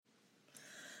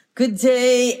Good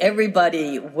day,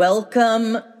 everybody.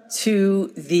 Welcome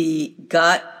to the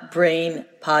Got Brain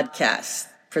podcast,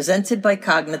 presented by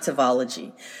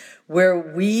Cognitivology, where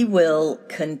we will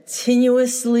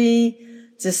continuously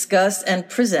discuss and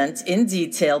present in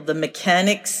detail the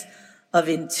mechanics of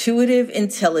intuitive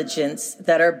intelligence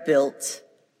that are built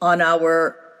on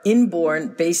our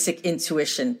inborn basic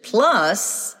intuition.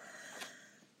 Plus,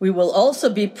 we will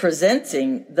also be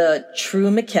presenting the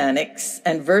true mechanics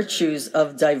and virtues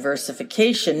of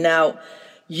diversification. Now,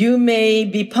 you may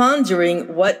be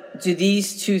pondering, what do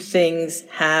these two things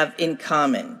have in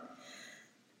common?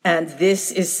 And this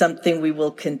is something we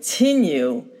will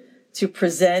continue to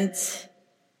present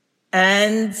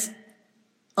and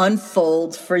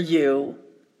unfold for you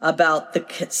about the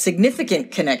significant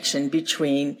connection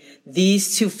between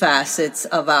these two facets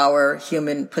of our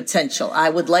human potential.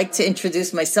 I would like to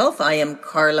introduce myself. I am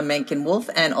Carla Menken-Wolf,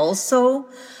 and also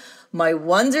my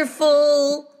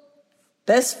wonderful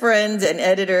best friend and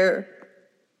editor,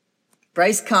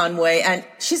 Bryce Conway, and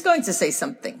she's going to say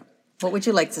something. What would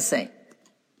you like to say?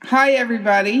 Hi,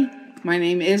 everybody. My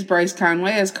name is Bryce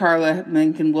Conway, as Carla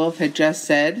Menken-Wolf had just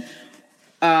said.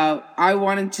 I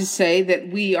wanted to say that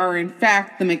we are, in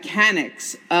fact, the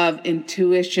mechanics of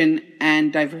intuition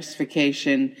and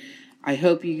diversification. I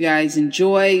hope you guys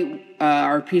enjoy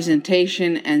our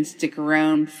presentation and stick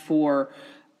around for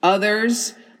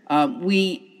others.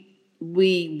 We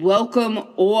welcome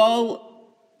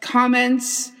all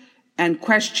comments and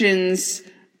questions.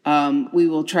 We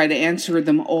will try to answer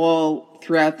them all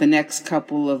throughout the next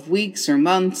couple of weeks or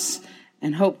months,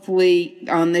 and hopefully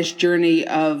on this journey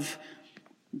of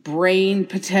brain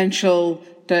potential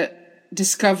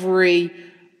discovery,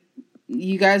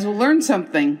 you guys will learn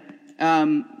something.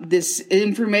 This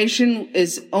information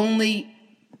is only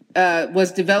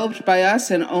was developed by us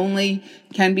and only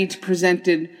can be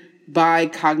presented by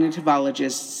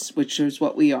cognitivologists, which is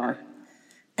what we are.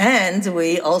 And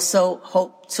we also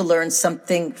hope to learn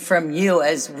something from you,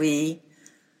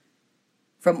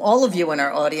 from all of you in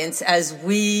our audience, as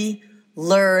we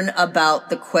learn about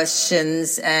the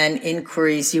questions and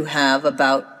inquiries you have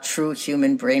about true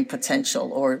human brain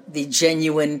potential, or the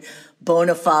genuine,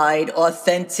 bona fide,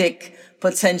 authentic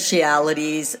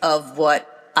potentialities of what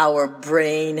our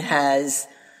brain has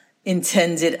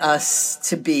intended us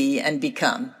to be and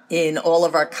become, in all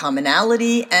of our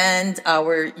commonality and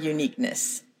our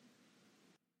uniqueness.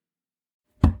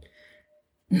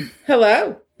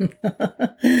 Hello.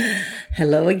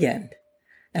 Hello again.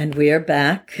 And we are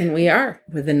back. And we are.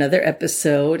 With another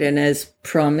episode. And as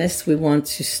promised, we want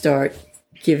to start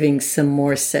giving some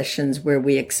more sessions where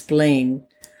we explain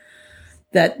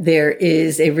that there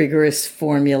is a rigorous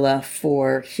formula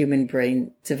for human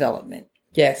brain development.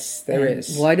 Yes, there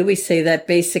is. Why do we say that?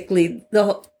 Basically,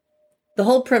 the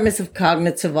whole premise of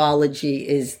cognitivology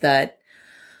is that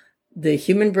the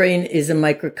human brain is a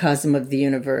microcosm of the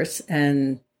universe,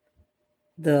 and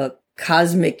the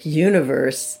cosmic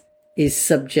universe is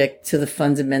subject to the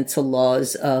fundamental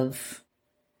laws of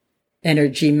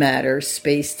energy, matter,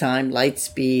 space-time, light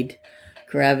speed,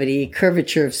 gravity,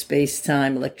 curvature of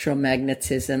space-time,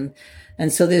 electromagnetism.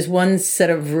 And so there's one set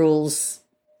of rules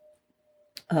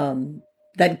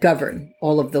that govern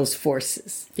all of those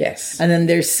forces. Yes. And then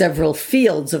there's several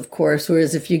fields, of course,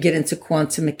 whereas if you get into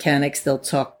quantum mechanics, they'll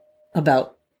talk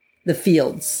about the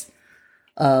fields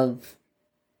of,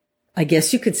 I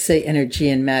guess you could say, energy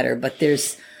and matter, but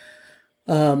there's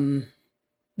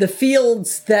the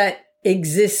fields that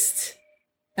exist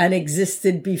and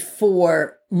existed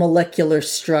before molecular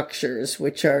structures,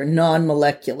 which are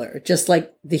non-molecular, just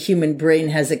like the human brain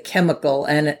has a chemical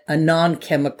and a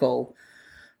non-chemical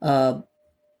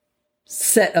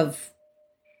set of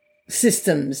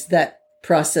systems that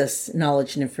process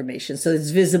knowledge and information. So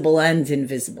it's visible and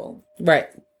invisible. Right.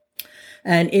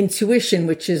 And intuition,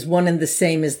 which is one and the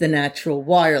same as the natural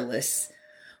wireless,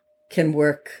 can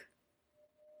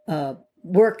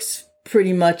works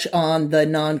pretty much on the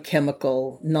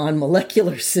non-chemical,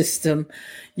 non-molecular system,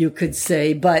 you could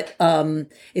say, but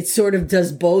it sort of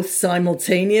does both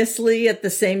simultaneously at the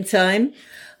same time.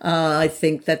 I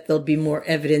think that there'll be more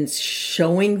evidence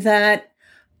showing that,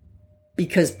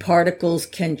 because particles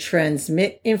can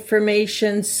transmit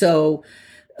information. So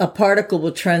a particle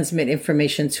will transmit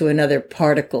information to another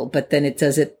particle, but then it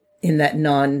does it in that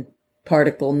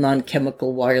non-particle,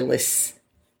 non-chemical wireless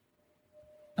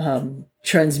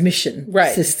transmission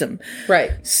system.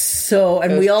 Right. So,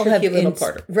 and we all have,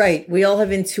 particles. Right. We all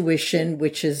have intuition,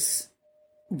 which is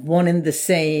one and the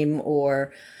same,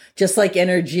 or just like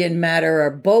energy and matter are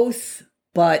both,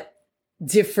 but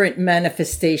different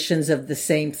manifestations of the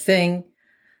same thing.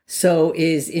 So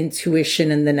is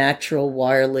intuition and the natural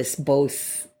wireless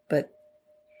both, but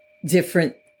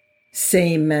different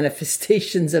same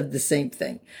manifestations of the same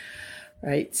thing.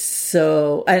 Right.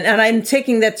 So, and I'm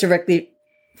taking that directly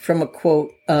from a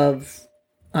quote of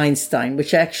Einstein,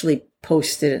 which I actually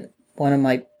posted in one of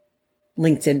my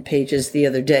LinkedIn pages the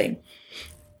other day.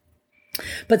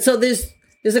 But so there's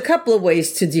a couple of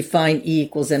ways to define E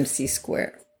equals MC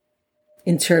squared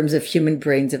in terms of human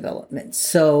brain development.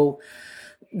 So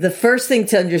the first thing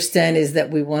to understand is that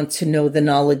we want to know the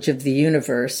knowledge of the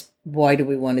universe. Why do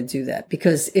we want to do that?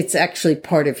 Because it's actually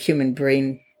part of human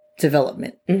brain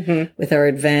development with our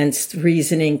advanced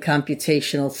reasoning,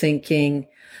 computational thinking,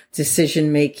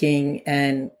 decision making,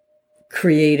 and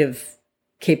creative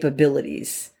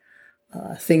capabilities.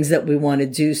 Things that we want to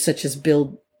do, such as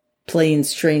build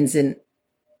planes, trains, and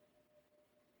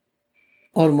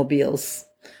automobiles,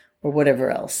 or whatever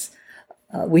else.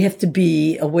 We have to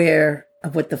be aware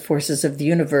of what the forces of the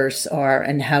universe are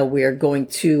and how we are going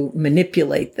to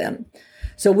manipulate them.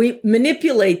 So we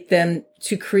manipulate them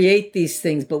to create these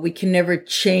things, but we can never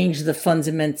change the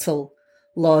fundamental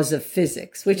laws of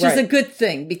physics, which is a good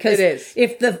thing, because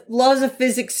if the laws of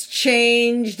physics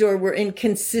changed or were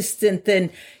inconsistent, then,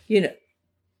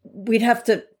 we'd have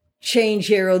to change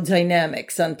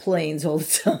aerodynamics on planes all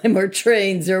the time, or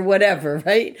trains, or whatever,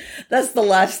 right? That's the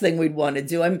last thing we'd want to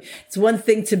do. It's one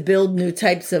thing to build new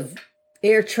types of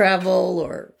air travel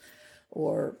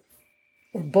or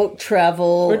boat travel.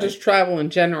 Or just travel in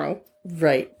general.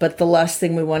 Right. But the last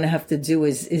thing we want to have to do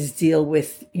is deal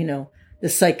with, the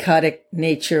psychotic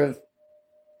nature of,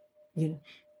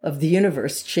 of the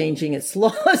universe changing its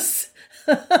laws.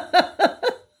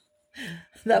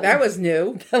 That was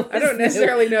new. I don't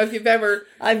necessarily know if you've ever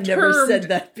I've never said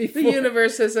that before. The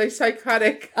universe as a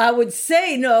psychotic. I would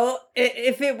say no,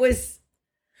 if it was,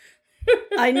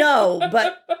 I know,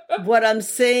 but what I'm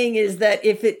saying is that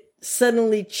if it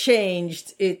suddenly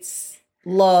changed its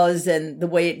laws and the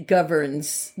way it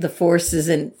governs the forces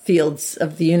and fields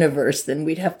of the universe, then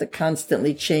we'd have to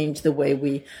constantly change the way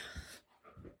we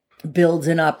build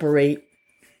and operate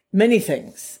many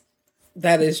things.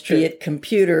 That is true. Be it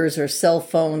computers or cell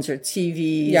phones or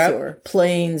TVs or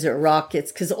planes or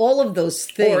rockets, because all of those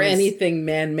things. Or anything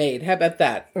man-made. How about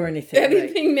that? Or anything.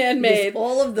 Anything man-made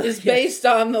all of is based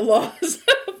on the laws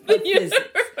of the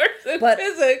universe and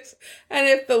physics. And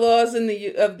if the laws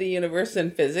of the universe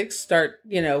and physics start,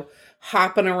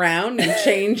 hopping around and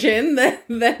changing,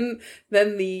 then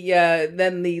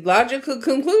the logical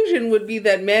conclusion would be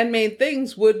that man-made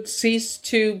things would cease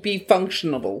to be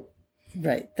functionable.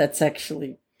 Right. That's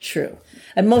actually true.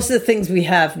 And most of the things we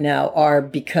have now are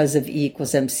because of E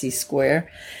equals MC squared,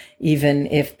 even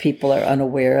if people are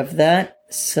unaware of that.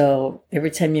 So every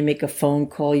time you make a phone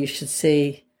call, you should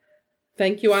say,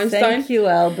 "Thank you, Einstein." Thank you,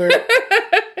 Albert.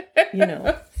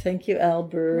 Thank you,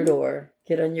 Albert, or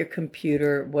get on your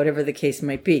computer, whatever the case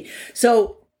might be.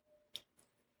 So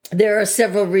there are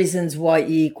several reasons why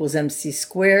E equals MC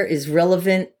squared is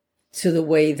relevant to the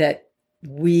way that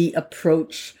we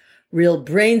approach real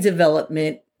brain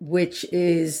development, which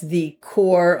is the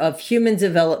core of human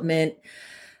development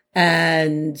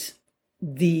and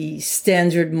the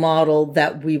standard model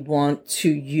that we want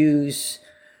to use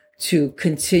to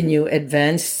continue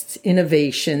advanced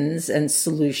innovations and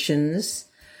solutions,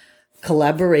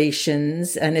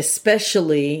 collaborations, and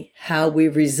especially how we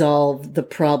resolve the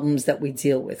problems that we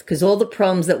deal with. Because all the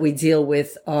problems that we deal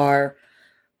with are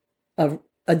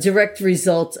a direct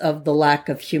result of the lack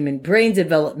of human brain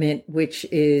development, which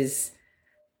is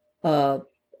based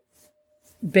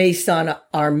on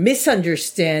our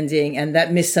misunderstanding, and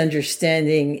that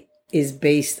misunderstanding is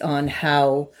based on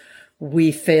how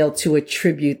we fail to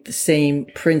attribute the same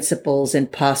principles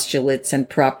and postulates and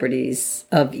properties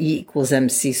of E equals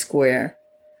MC squared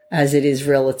as it is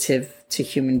relative to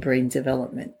human brain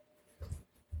development.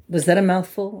 Was that a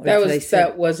mouthful?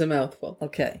 That was a mouthful.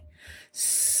 Okay.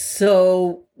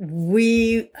 So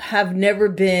we have never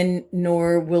been,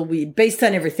 nor will we, based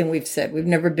on everything we've said, we've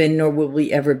never been, nor will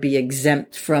we ever be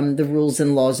exempt from the rules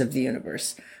and laws of the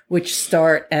universe, which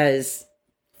start as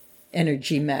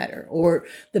energy matter, or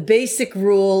the basic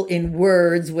rule in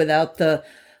words without the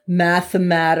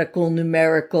mathematical,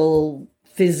 numerical,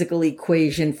 physical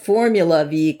equation formula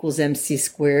of E equals MC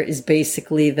squared is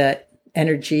basically that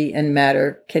energy and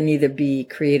matter can neither be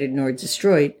created nor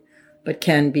destroyed, but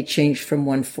can be changed from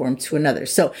one form to another.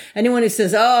 So anyone who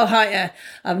says,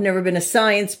 I've never been a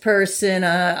science person,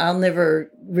 I'll never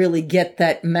really get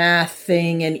that math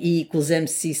thing and E equals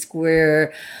MC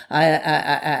squared,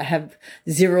 I have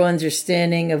zero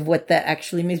understanding of what that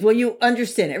actually means. Well, you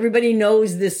understand. Everybody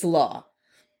knows this law.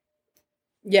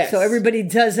 Yes. So everybody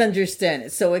does understand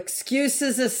it. So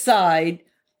excuses aside,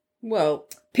 well,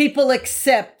 people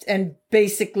accept and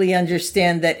basically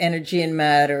understand that energy and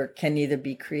matter can neither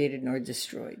be created nor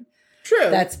destroyed. True.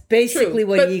 That's basically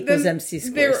what But E equals then MC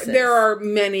squared says. There are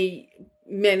many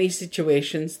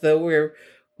situations though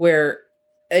where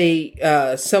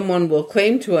someone will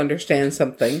claim to understand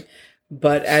something,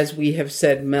 but as we have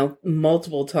said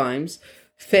multiple times,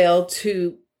 fail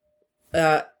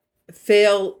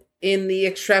in the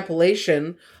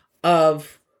extrapolation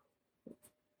of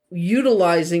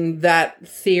utilizing that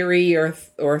theory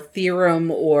or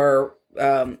theorem or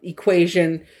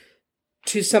equation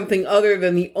to something other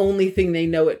than the only thing they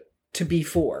know it to be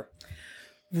for.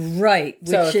 Right.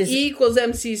 So if E equals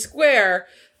MC square,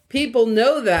 people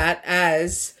know that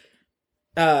as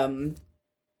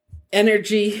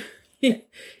energy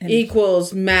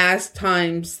equals mass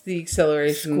times the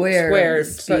acceleration squared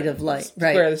the speed of light.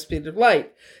 Right. Square the speed of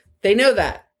light. They know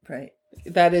that. Right.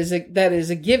 That is a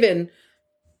given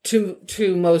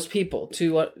to most people.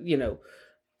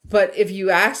 But if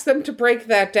you ask them to break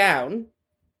that down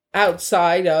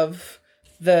outside of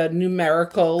the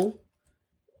numerical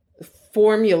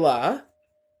formula,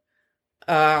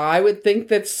 I would think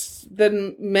that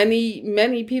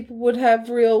many people would have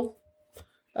real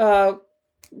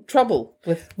trouble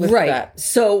with right. that.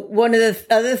 So one of the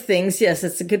other things, yes,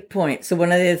 that's a good point. So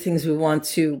one of the other things we want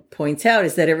to point out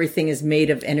is that everything is made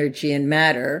of energy and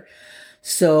matter.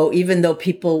 So even though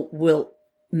people will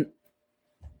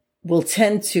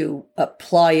tend to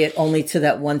apply it only to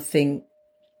that one thing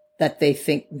that they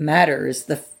think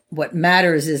matters, what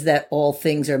matters is that all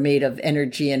things are made of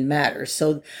energy and matter.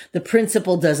 So the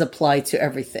principle does apply to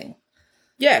everything.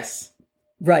 Yes.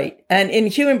 Right. And in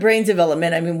human brain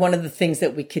development, I mean, one of the things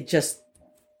that we could just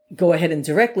go ahead and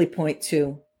directly point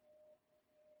to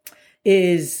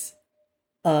is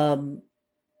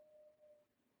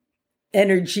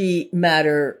energy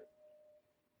matter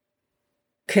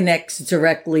connects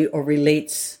directly or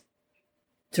relates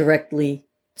directly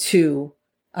to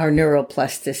our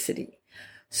neuroplasticity.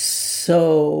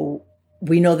 So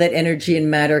we know that energy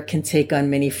and matter can take on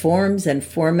many forms and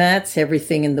formats.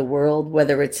 Everything in the world,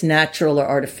 whether it's natural or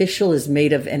artificial, is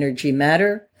made of energy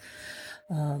matter.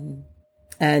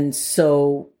 And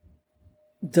so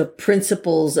the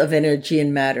principles of energy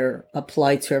and matter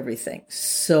apply to everything.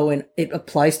 So it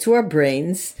applies to our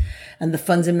brains, and the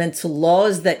fundamental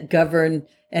laws that govern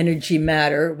energy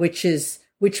matter, which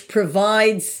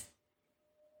provides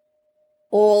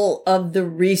all of the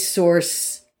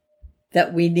resource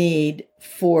that we need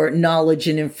for knowledge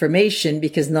and information,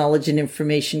 because knowledge and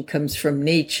information comes from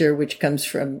nature, which comes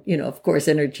from, of course,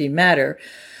 energy matter.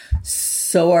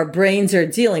 So our brains are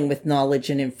dealing with knowledge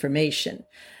and information,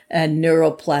 and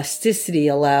neuroplasticity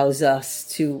allows us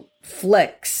to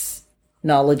flex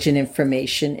knowledge and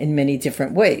information in many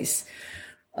different ways,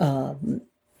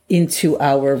 into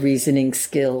our reasoning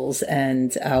skills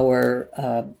and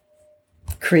our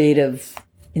creative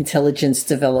intelligence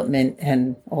development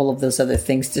and all of those other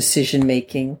things, decision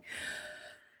making.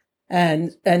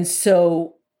 And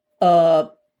so when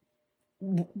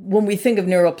we think of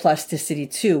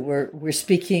neuroplasticity too, we're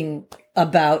speaking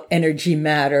about energy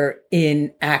matter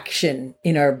in action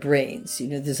in our brains.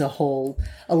 There's a whole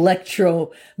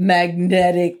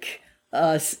electromagnetic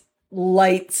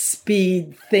light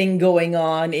speed thing going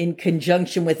on in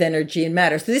conjunction with energy and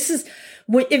matter. So this is,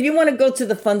 if you want to go to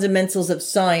the fundamentals of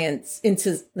science,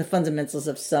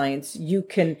 you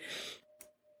can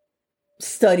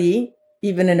study,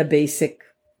 even in a basic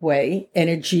way,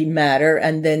 energy matter,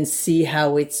 and then see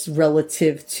how it's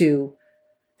relative to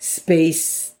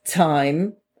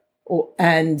space-time,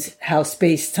 and how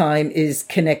space-time is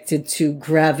connected to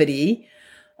gravity,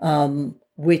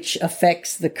 which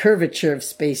affects the curvature of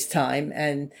space-time,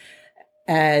 and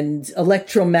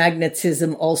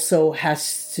electromagnetism also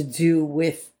has to do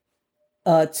with,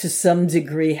 to some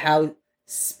degree, how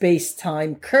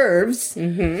space-time curves.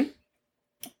 Mm-hmm.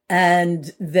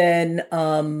 And then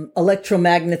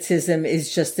electromagnetism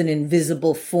is just an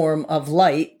invisible form of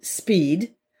light,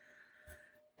 speed.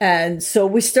 And so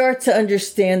we start to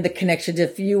understand the connections.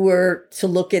 If you were to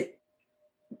look at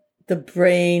the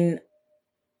brain's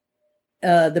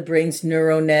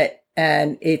neuronet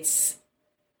and its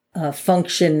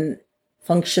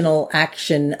functional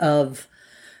action of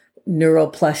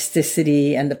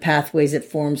neuroplasticity and the pathways it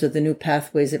forms, or the new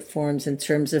pathways it forms in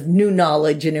terms of new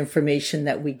knowledge and information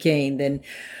that we gain, then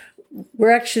we're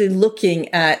actually looking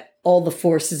at all the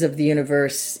forces of the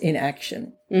universe in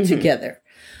action together.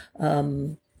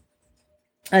 And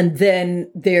then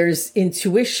there's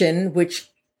intuition, which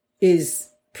is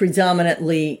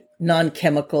predominantly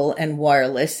non-chemical and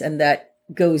wireless, and that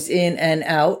goes in and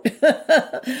out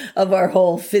of our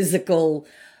whole physical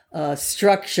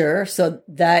structure. So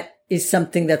that is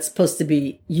something that's supposed to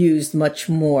be used much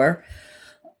more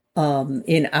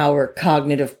in our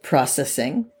cognitive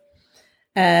processing.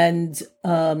 And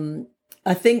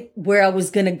I think where I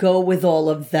was going to go with all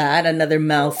of that, another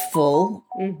mouthful.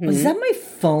 Was that my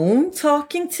phone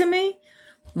talking to me?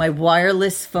 My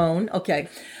wireless phone? Okay.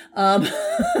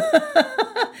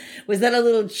 Was that a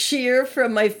little cheer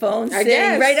from my phone I saying,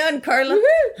 guess. right on, Carla?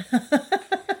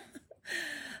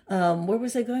 Where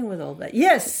was I going with all that?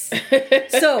 Yes.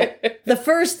 So the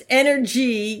first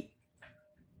energy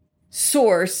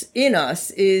source in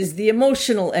us is the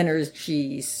emotional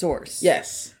energy source.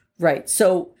 Yes. Right.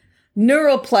 So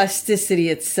neuroplasticity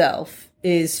itself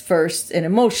is first an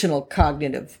emotional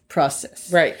cognitive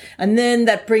process. Right. And then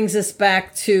that brings us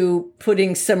back to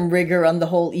putting some rigor on the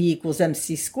whole E equals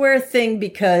MC square thing,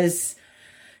 because,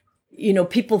 you know,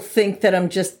 people think that I'm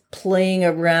just playing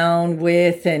around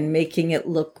with and making it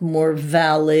look more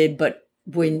valid. But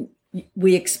when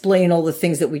we explain all the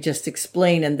things that we just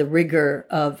explained and the rigor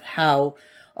of how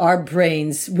our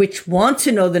brains, which want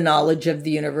to know the knowledge of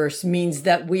the universe, means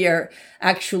that we are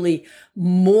actually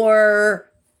more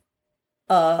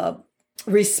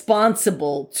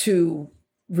responsible to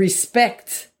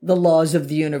respect the laws of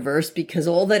the universe, because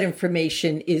all that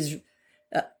information is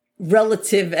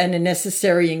relative and a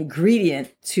necessary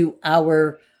ingredient to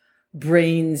our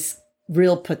brain's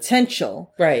real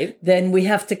potential. Right. Then we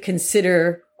have to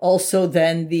consider also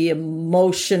then the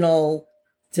emotional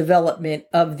development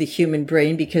of the human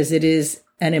brain, because it is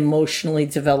an emotionally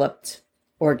developed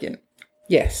organ.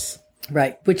 Yes.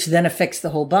 Right. Which then affects the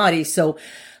whole body. So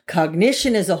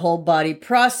cognition is a whole body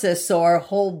process. So our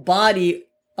whole body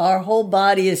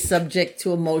is subject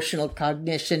to emotional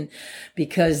cognition,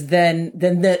 because then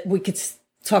that we could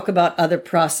talk about other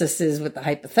processes with the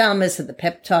hypothalamus and the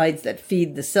peptides that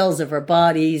feed the cells of our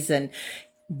bodies, and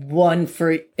one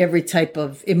for every type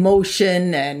of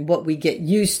emotion and what we get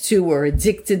used to or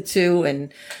addicted to.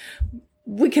 And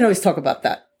we can always talk about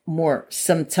that more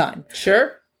sometime.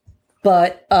 Sure.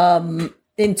 But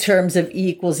in terms of E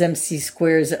equals MC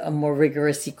squared is a more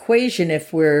rigorous equation.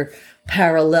 If we're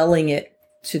paralleling it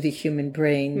to the human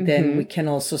brain, then we can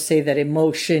also say that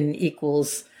emotion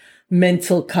equals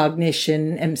mental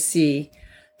cognition, MC,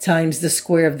 times the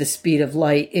square of the speed of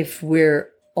light. If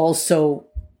we're also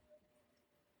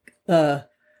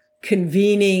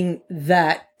convening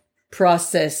that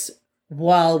process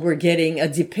while we're getting a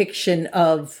depiction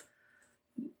of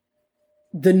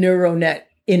the neuronet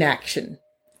in action.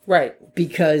 Right.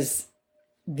 Because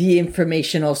the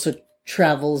information also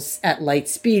travels at light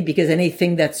speed, because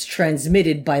anything that's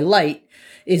transmitted by light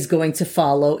is going to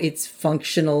follow its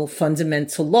functional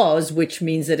fundamental laws, which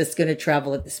means that it's going to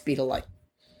travel at the speed of light.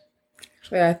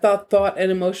 Actually, I thought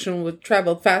and emotion would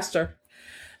travel faster.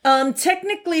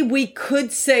 Technically, we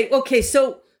could say, okay,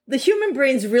 so the human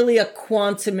brain's really a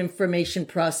quantum information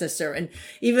processor. And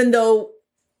even though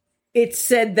it's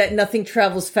said that nothing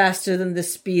travels faster than the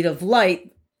speed of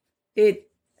light, it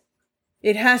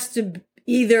has to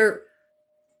either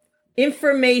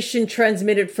information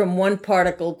transmitted from one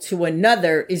particle to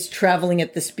another is traveling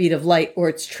at the speed of light, or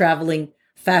it's traveling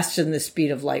faster than the speed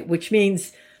of light, which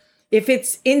means if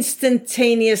it's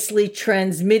instantaneously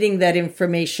transmitting that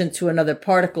information to another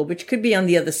particle, which could be on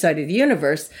the other side of the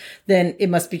universe, then it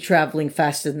must be traveling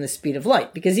faster than the speed of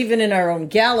light. Because even in our own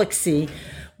galaxy,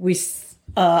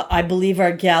 I believe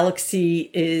our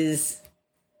galaxy is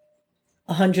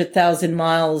 100,000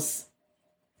 miles,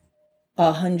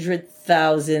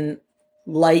 100,000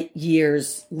 light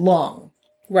years long.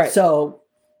 Right. So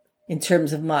in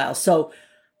terms of miles. So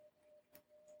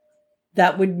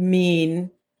that would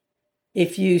mean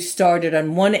if you started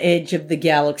on one edge of the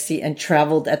galaxy and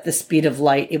traveled at the speed of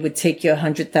light, it would take you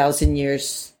 100,000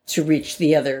 years to reach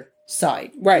the other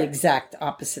side, right? The exact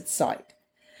opposite side.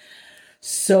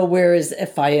 So, whereas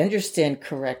if I understand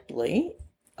correctly,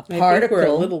 we're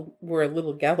a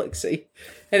little galaxy.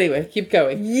 Anyway, keep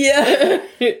going. Yeah,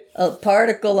 a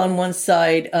particle on one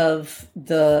side of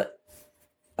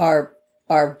our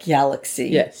galaxy,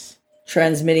 yes,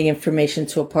 transmitting information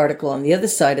to a particle on the other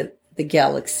side of the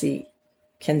galaxy,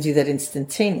 can do that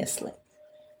instantaneously.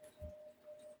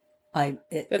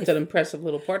 That's an impressive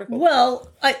little particle.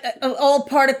 Well, all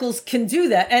particles can do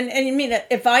that, and I mean,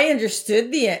 if I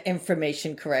understood the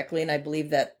information correctly, and I believe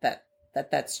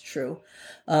that's true,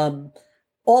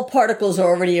 all particles are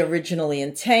already originally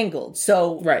entangled.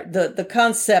 So, right. the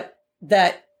concept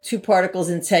that two particles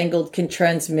entangled can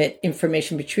transmit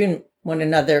information between one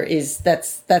another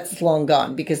that's long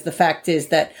gone, because the fact is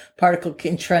that particle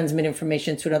can transmit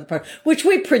information to another particle, which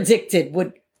we predicted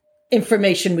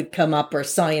information would come up, or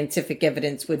scientific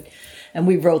evidence would, and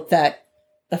we wrote that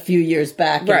a few years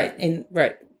back. Right. In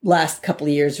right. last couple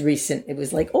of years recent, it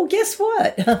was like, oh, guess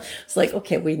what? It's like,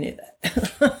 okay, we knew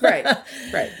that. Right.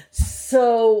 Right.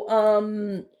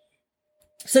 So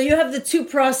you have the two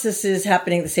processes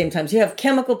happening at the same time. So you have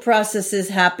chemical processes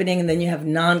happening, and then you have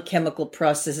non-chemical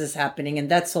processes happening. And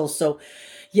that's also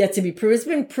yet to be proven. It's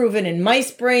been proven in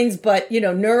mice brains, but,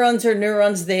 neurons are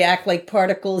neurons. They act like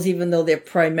particles, even though they're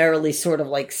primarily sort of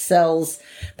like cells,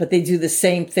 but they do the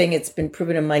same thing. It's been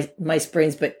proven in mice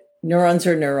brains, but neurons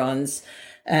are neurons.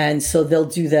 And so they'll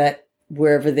do that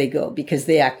wherever they go because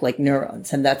they act like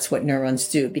neurons. And that's what neurons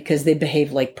do because they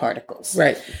behave like particles.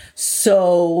 Right.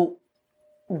 So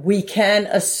we can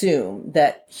assume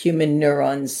that human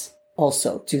neurons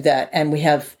also do that. And we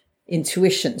have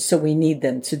intuition, so we need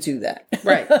them to do that.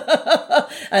 Right.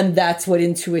 And that's what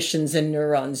intuitions and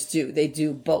neurons do. They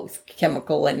do both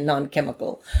chemical and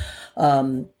non-chemical.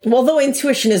 Although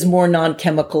intuition is more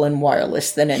non-chemical and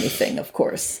wireless than anything, of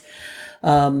course.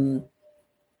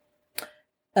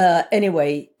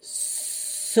 Anyway,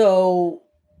 so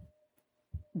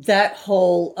that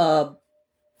whole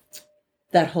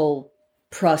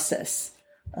process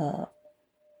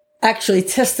actually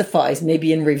testifies,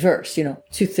 maybe in reverse,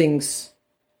 two things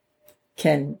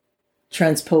can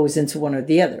transpose into one or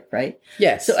the other, right?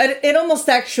 Yes. So it almost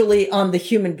actually on the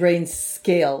human brain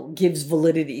scale gives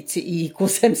validity to E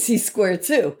equals MC squared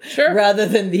too, Sure. rather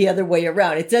than the other way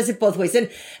around. It does it both ways.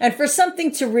 And for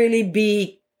something to really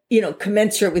be,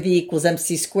 commensurate with E equals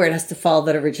MC squared, it has to follow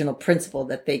that original principle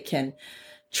that they can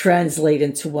translate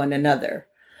into one another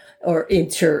or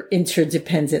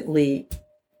interdependently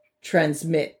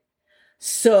transmit.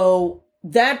 So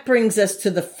that brings us to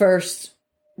the first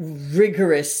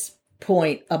rigorous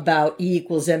point about E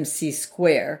equals MC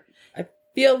squared. I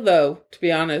feel, though, to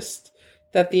be honest,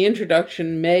 that the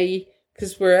introduction may,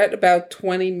 because we're at about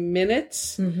 20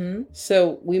 minutes,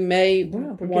 so we may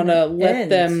want to let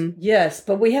them... Yes,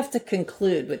 but we have to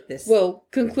conclude with this. Well,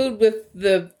 conclude with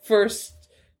the first,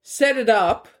 set it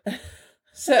up.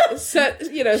 Just set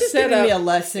up me a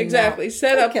lesson. Exactly. Now.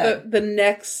 Set up the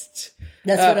next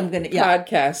that's what I'm gonna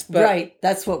podcast. But, right.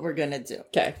 That's what we're gonna do.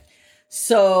 Okay.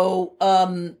 So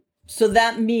so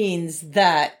that means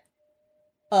that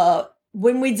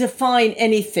when we define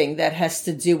anything that has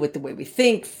to do with the way we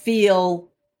think,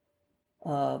 feel,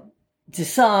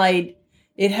 decide,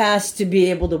 it has to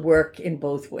be able to work in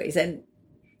both ways. And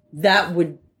that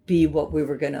would be what we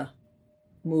were gonna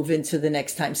move into the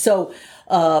next time. So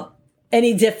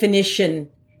any definition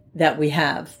that we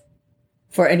have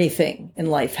for anything in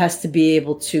life has to be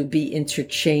able to be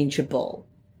interchangeable.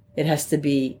 It has to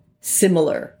be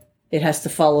similar. It has to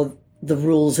follow the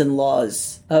rules and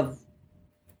laws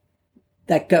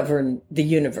that govern the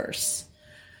universe.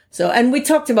 So, and we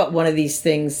talked about one of these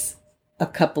things a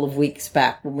couple of weeks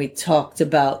back when we talked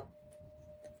about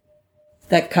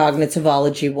that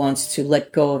cognitivology wants to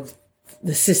let go of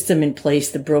the system in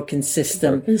place, the broken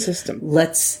system.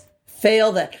 Let's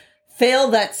fail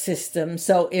that system.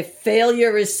 So if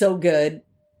failure is so good,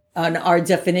 and our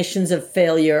definitions of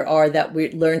failure are that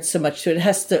we learned so much, so it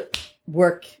has to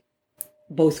work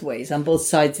both ways, on both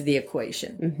sides of the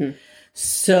equation.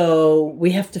 So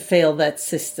we have to fail that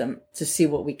system to see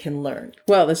what we can learn.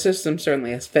 Well, the system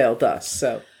certainly has failed us,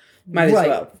 so might as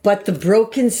well. But the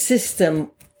broken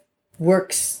system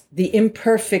works, the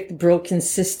imperfect broken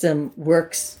system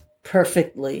works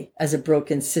perfectly as a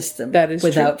broken system. That is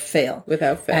without true. fail.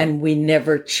 Without fail. And we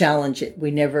never challenge it.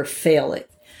 We never fail it.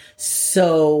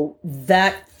 So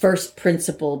that first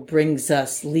principle leads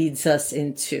us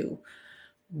into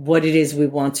what it is we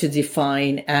want to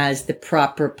define as the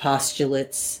proper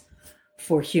postulates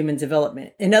for human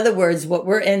development. In other words, what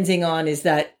we're ending on is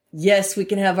that, yes, we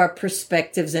can have our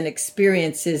perspectives and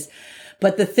experiences,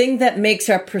 but the thing that makes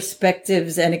our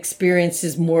perspectives and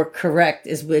experiences more correct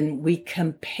is when we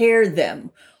compare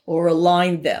them or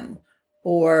align them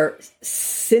or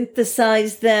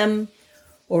synthesize them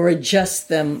or adjust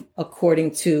them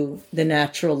according to the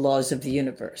natural laws of the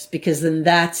universe, because then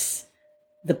that's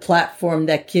the platform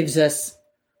that gives us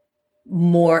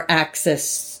more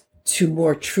access to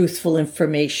more truthful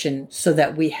information so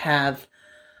that we have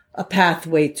a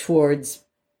pathway towards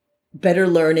better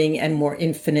learning and more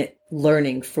infinite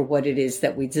learning for what it is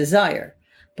that we desire,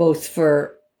 both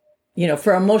for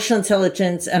our emotional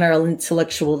intelligence and our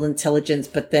intellectual intelligence,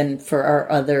 but then for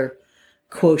our other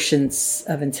quotients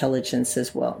of intelligence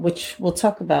as well, which we'll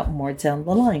talk about more down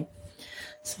the line.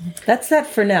 So that's that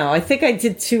for now. I think I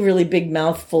did two really big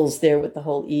mouthfuls there with the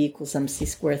whole E equals MC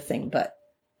squared thing, but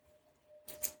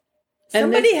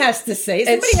somebody has to say it.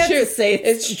 Somebody has to say it.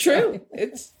 It's true.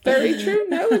 It's very true.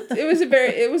 No,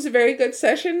 it was a very good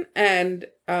session, and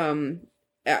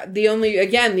the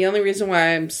only reason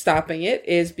why I'm stopping it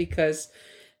is because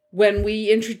when we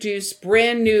introduce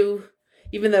brand new,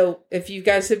 even though if you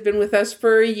guys have been with us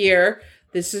for a year,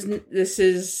 this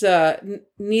is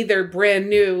neither brand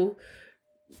new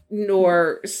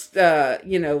nor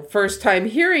first time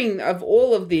hearing of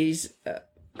all of these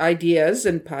ideas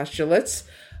and postulates,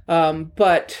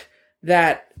 but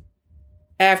that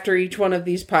after each one of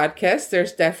these podcasts,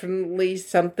 there's definitely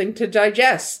something to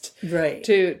digest. Right.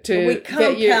 We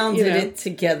compounded it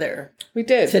together. We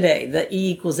did. Today, the E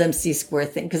equals MC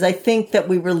squared thing. Because I think that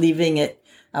we were leaving it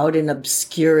out in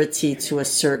obscurity to a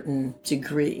certain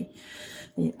degree.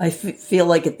 I feel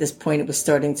like at this point it was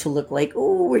starting to look like,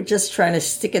 oh, we're just trying to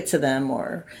stick it to them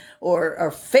or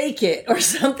fake it or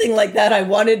something like that. I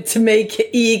wanted to make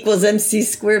E equals MC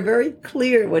squared very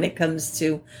clear when it comes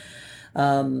to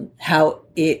how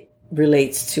it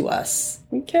relates to us.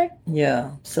 Okay.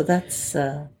 Yeah. So that's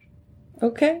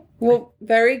okay. Well,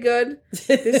 very good.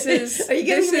 This is. Are you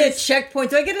giving me a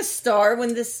checkpoint? Do I get a star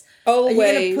when this? Always.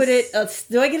 Are you gonna put it?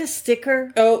 Do I get a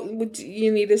sticker? Oh,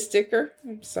 you need a sticker?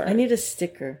 I'm sorry. I need a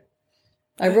sticker.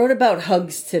 I wrote about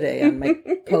hugs today on my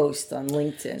post on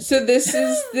LinkedIn. So this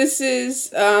is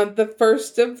the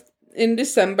first in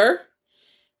December.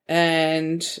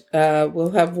 And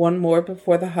we'll have one more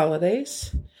before the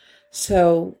holidays.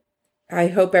 So I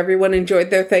hope everyone enjoyed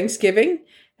their Thanksgiving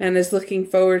and is looking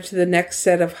forward to the next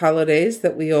set of holidays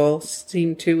that we all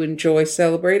seem to enjoy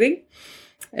celebrating.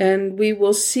 And we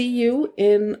will see you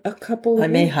in a couple of weeks.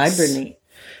 I may hibernate.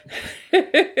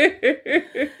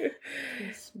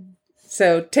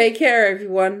 So take care,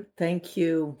 everyone. Thank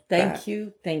you. Thank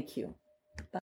you. Thank you.